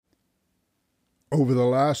Over the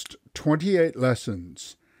last 28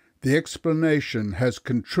 lessons, the explanation has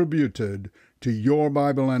contributed to your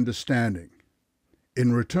Bible understanding.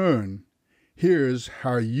 In return, here's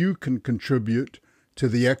how you can contribute to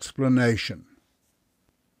the explanation.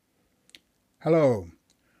 Hello,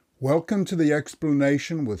 welcome to the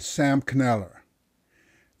explanation with Sam Kneller.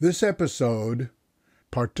 This episode,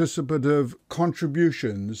 Participative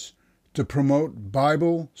Contributions to Promote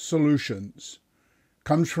Bible Solutions,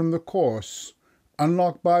 comes from the course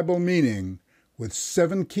Unlock Bible Meaning with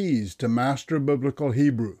 7 Keys to Master Biblical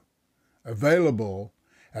Hebrew, available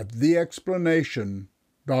at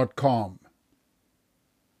theexplanation.com.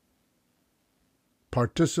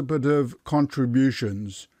 Participative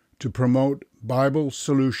Contributions to Promote Bible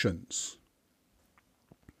Solutions.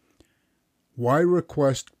 Why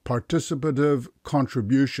request participative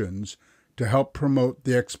contributions to help promote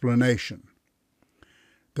the explanation?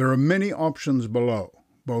 There are many options below,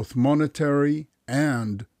 both monetary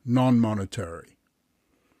and non-monetary.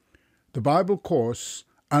 The Bible course,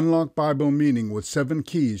 Unlock Bible Meaning with 7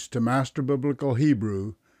 Keys to Master Biblical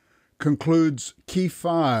Hebrew, concludes Key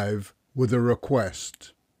 5 with a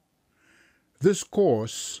request. This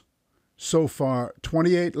course, so far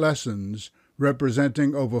 28 lessons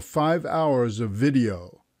representing over 5 hours of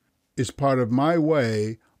video, is part of my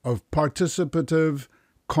way of participative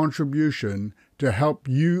contribution to help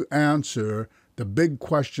you answer the big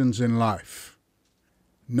questions in life.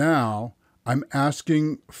 Now, I'm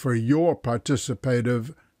asking for your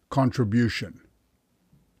participative contribution.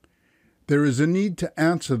 There is a need to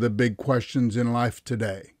answer the big questions in life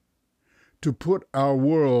today, to put our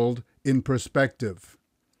world in perspective.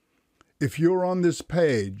 If you're on this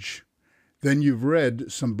page, then you've read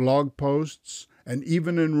some blog posts and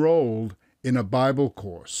even enrolled in a Bible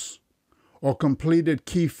course, or completed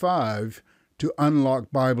Key 5 to Unlock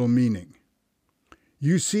Bible Meaning.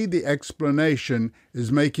 You see the explanation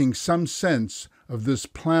is making some sense of this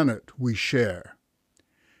planet we share.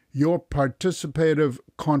 Your participative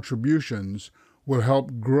contributions will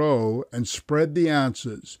help grow and spread the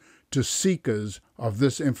answers to seekers of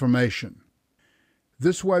this information.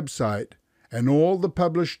 This website and all the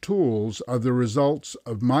published tools are the results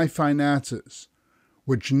of my finances,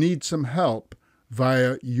 which need some help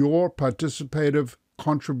via your participative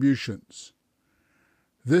contributions.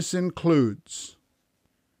 This includes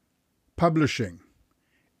publishing,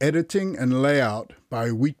 editing and layout by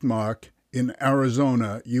Wheatmark in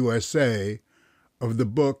Arizona, USA, of the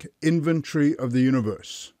book Inventory of the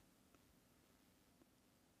Universe.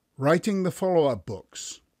 Writing the follow-up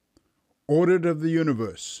books, Audit of the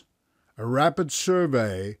Universe, a rapid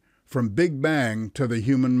survey from Big Bang to the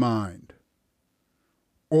human mind.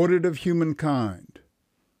 Audit of Humankind,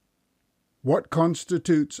 what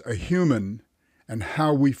constitutes a human and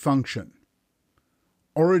how we function.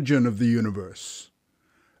 Origin of the Universe,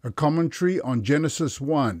 a commentary on Genesis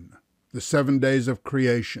 1, the 7 days of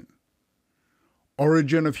creation.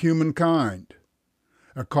 Origin of Humankind,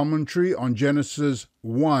 a commentary on Genesis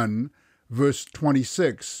 1, verse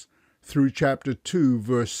 26 through chapter 2,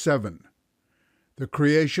 verse 7, the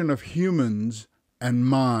creation of humans and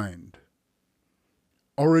mind.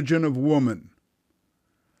 Origin of Woman,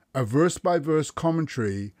 a verse-by-verse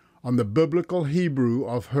commentary on the biblical Hebrew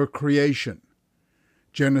of her creation,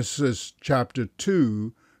 Genesis chapter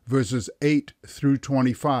 2, verses 8 through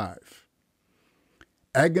 25.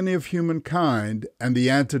 Agony of Humankind and the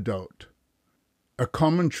Antidote, a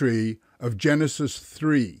commentary of Genesis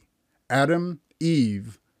 3, Adam,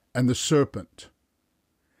 Eve, and the Serpent.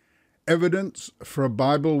 Evidence for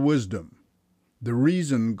Bible Wisdom, the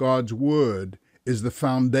reason God's Word is the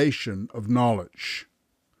foundation of knowledge.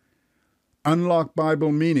 Unlock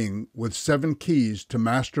Bible Meaning with 7 Keys to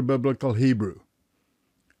Master Biblical Hebrew,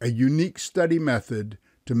 a unique study method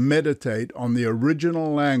to meditate on the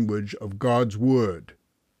original language of God's Word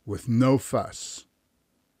with no fuss.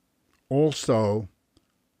 Also,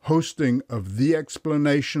 hosting of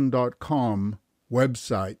theexplanation.com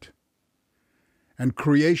website, and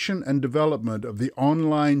creation and development of the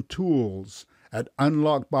online tools at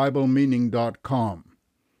unlockbiblemeaning.com,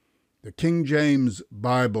 the King James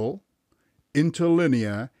Bible,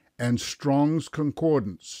 Interlinear, and Strong's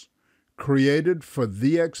Concordance, created for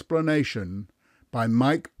The Explanation by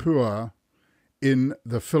Mike Pua in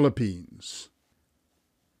the Philippines.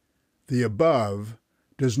 The above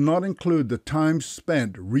does not include the time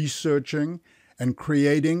spent researching and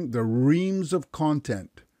creating the reams of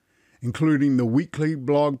content, including the weekly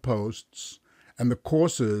blog posts and the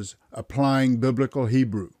courses applying Biblical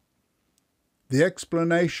Hebrew. The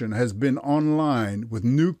Explanation has been online with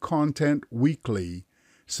new content weekly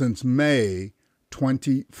since May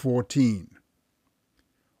 2014.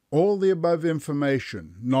 All the above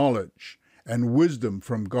information, knowledge, and wisdom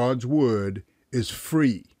from God's Word is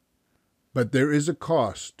free, but there is a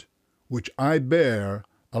cost, which I bear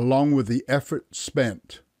along with the effort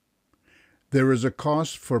spent. There is a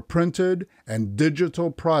cost for printed and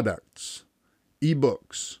digital products,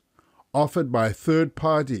 ebooks, offered by third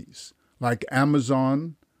parties like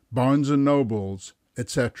Amazon, Barnes & Nobles,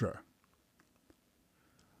 etc.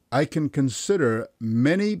 I can consider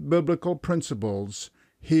many biblical principles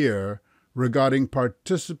here regarding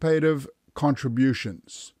participative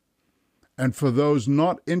contributions. And for those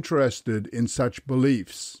not interested in such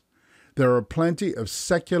beliefs, there are plenty of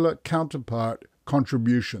secular counterpart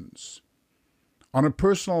contributions. On a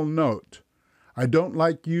personal note, I don't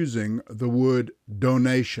like using the word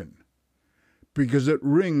donation because it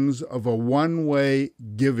rings of a one-way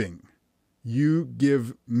giving. You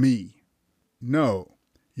give me. No,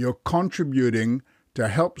 you're contributing to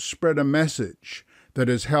help spread a message that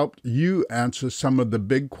has helped you answer some of the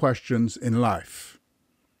big questions in life.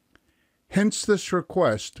 Hence this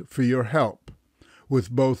request for your help with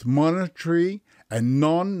both monetary and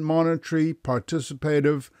non-monetary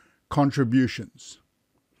participative contributions.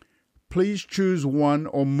 Please choose one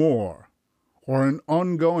or more, or an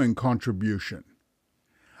ongoing contribution.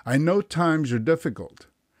 I know times are difficult,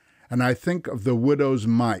 and I think of the widow's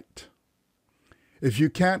mite. If you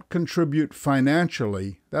can't contribute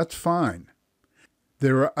financially, that's fine.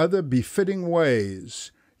 There are other befitting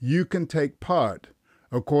ways you can take part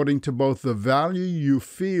according to both the value you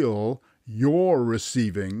feel you're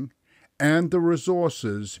receiving and the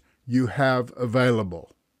resources you have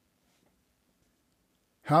available.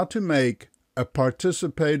 How to make a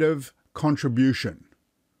participative contribution.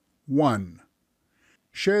 1.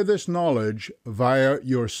 Share this knowledge via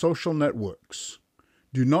your social networks.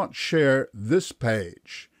 Do not share this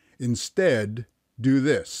page. Instead, do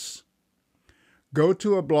this. Go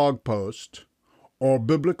to a blog post or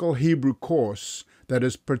biblical Hebrew course that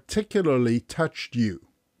has particularly touched you.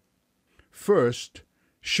 First,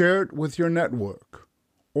 share it with your network,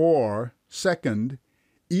 or second,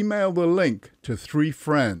 email the link to 3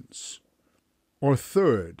 friends. Or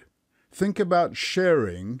third, think about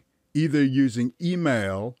sharing either using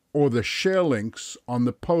email or the share links on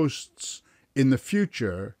the posts in the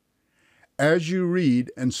future as you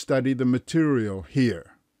read and study the material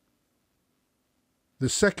here. The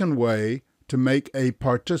second way to make a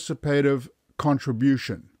participative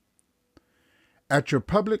contribution. At your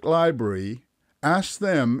public library, ask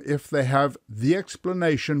them if they have the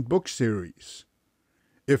Explanation book series.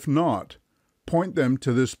 If not, point them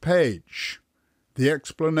to this page,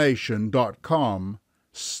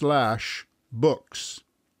 theexplanation.com/books.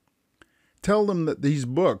 Tell them that these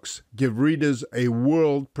books give readers a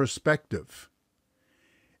world perspective.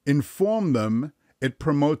 Inform them it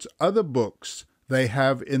promotes other books they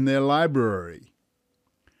have in their library.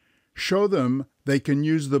 Show them they can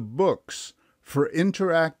use the books for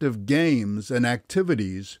interactive games and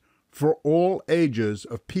activities for all ages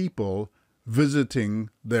of people visiting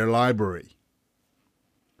their library.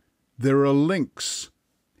 There are links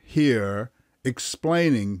here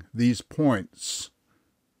explaining these points.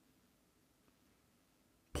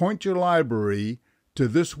 Point your library to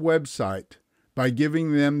this website by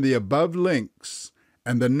giving them the above links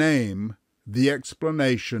and the name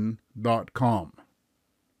theexplanation.com.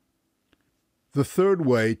 The third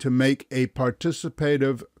way to make a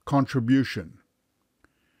participative contribution.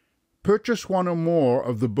 Purchase one or more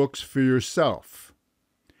of the books for yourself.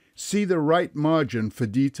 See the right margin for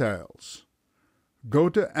details. Go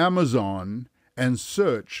to Amazon and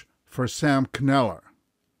search for Sam Kneller.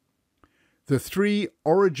 The 3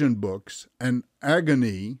 Origin books and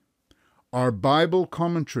Agony are Bible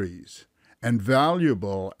commentaries and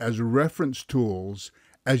valuable as reference tools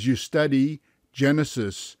as you study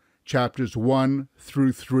Genesis chapters 1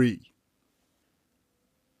 through 3.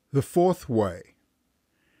 The fourth way.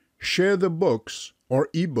 Share the books or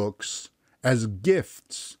ebooks as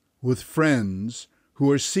gifts with friends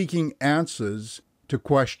who are seeking answers to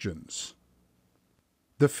questions.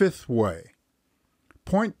 The fifth way.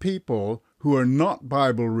 Point people who are not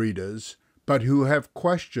Bible readers but who have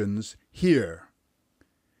questions here.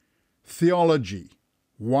 Theology.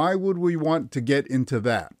 Why would we want to get into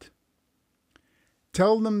that?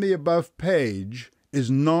 Tell them the above page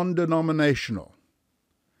is non-denominational.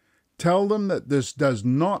 Tell them that this does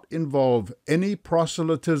not involve any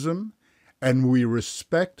proselytism and we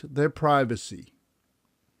respect their privacy.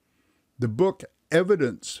 The book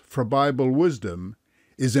Evidence for Bible Wisdom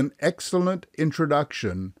is an excellent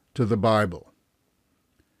introduction to the Bible.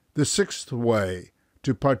 The sixth way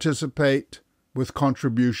to participate with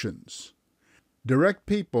contributions. Direct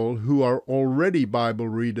people who are already Bible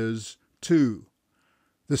readers to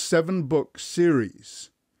the 7-book series.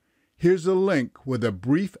 Here's a link with a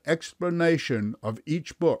brief explanation of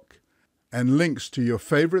each book and links to your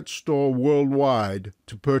favorite store worldwide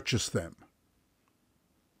to purchase them.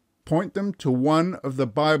 Point them to one of the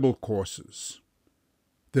Bible courses.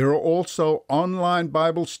 There are also online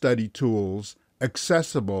Bible study tools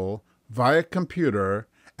accessible via computer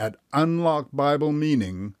at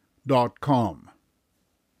unlockbiblemeaning.com.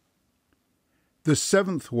 The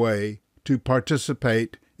 7th way to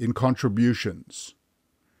participate in contributions.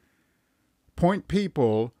 Point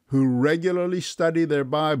people who regularly study their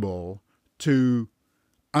Bible to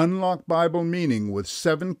Unlock Bible Meaning with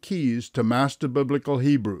 7 Keys to Master Biblical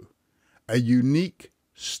Hebrew, a unique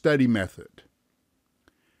study method.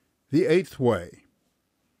 The 8th way.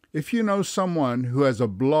 If you know someone who has a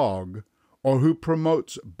blog or who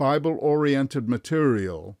promotes Bible-oriented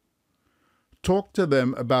material, talk to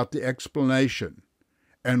them about the explanation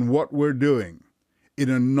and what we're doing in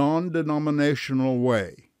a non-denominational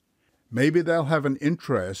way. Maybe they'll have an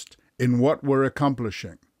interest in what we're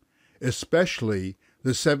accomplishing, especially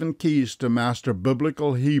the 7 Keys to Master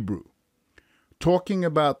Biblical Hebrew. Talking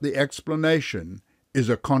about the explanation is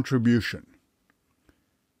a contribution.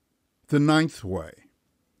 The 9th way.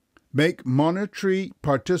 Make monetary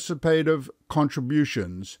participative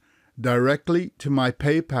contributions directly to my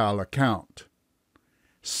PayPal account,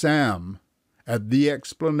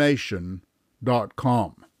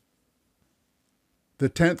 sam@theexplanation.com. The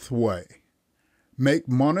 10th way. Make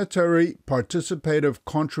monetary participative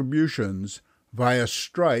contributions via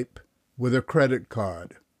Stripe with a credit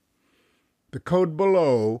card. The code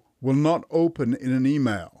below will not open in an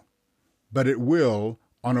email, but it will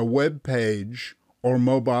on a web page or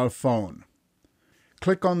mobile phone.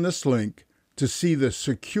 Click on this link to see the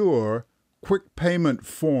secure quick payment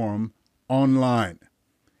form online.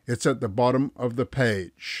 It's at the bottom of the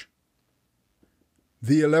page.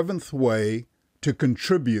 The 11th way to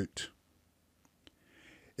contribute.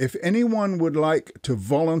 If anyone would like to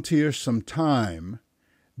volunteer some time,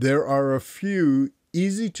 there are a few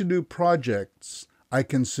easy-to-do projects I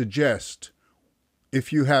can suggest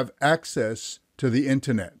if you have access to the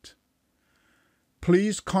internet.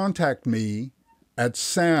 Please contact me at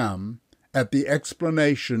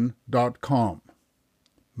sam@theexplanation.com.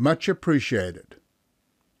 Much appreciated.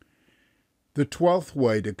 The 12th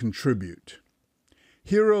way to contribute.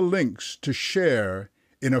 Here are links to share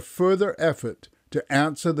in a further effort to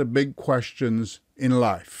answer the big questions in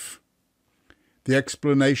life. The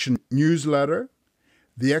Explanation newsletter,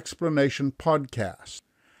 the Explanation podcast.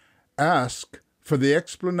 Ask for the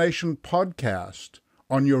Explanation podcast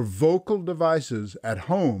on your vocal devices at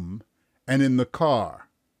home and in the car.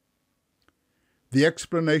 The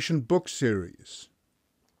Explanation book series.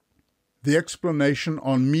 The Explanation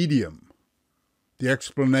on Medium. The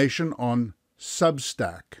Explanation on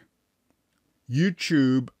Substack.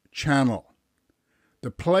 YouTube channel.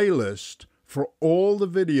 The playlist for all the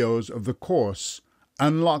videos of the course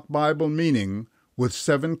Unlock Bible Meaning with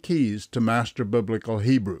 7 Keys to Master Biblical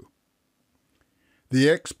Hebrew. The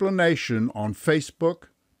Explanation on Facebook,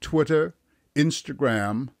 Twitter,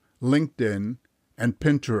 Instagram, LinkedIn, and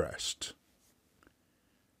Pinterest.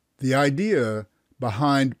 The idea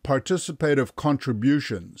behind participative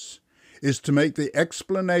contributions is to make the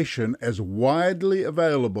explanation as widely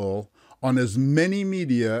available on as many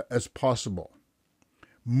media as possible.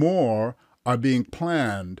 More are being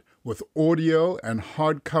planned with audio and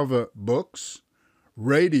hardcover books,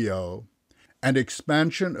 radio, and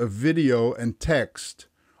expansion of video and text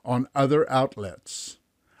on other outlets.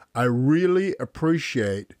 I really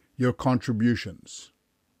appreciate your contributions.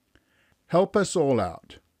 Help us all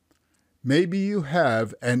out. Maybe you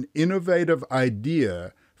have an innovative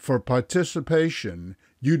idea for participation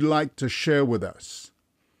you'd like to share with us.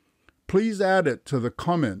 Please add it to the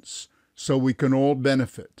comments so we can all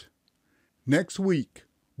benefit. Next week,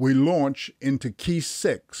 we launch into Key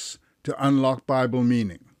 6 to Unlock Bible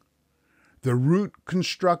Meaning, the root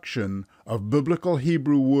construction of biblical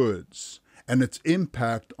Hebrew words and its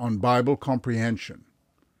impact on Bible comprehension.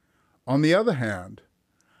 On the other hand,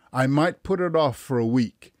 I might put it off for a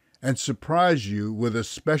week and surprise you with a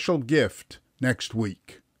special gift next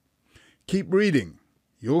week. Keep reading.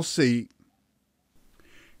 You'll see.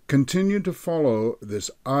 Continue to follow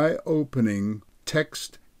this eye-opening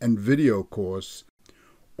text and video course.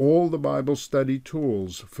 All the Bible study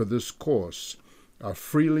tools for this course are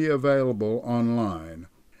freely available online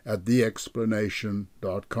at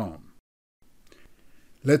theexplanation.com.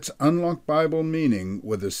 Let's unlock Bible meaning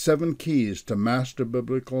with the 7 keys to Master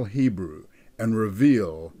Biblical Hebrew and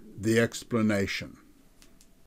reveal the explanation.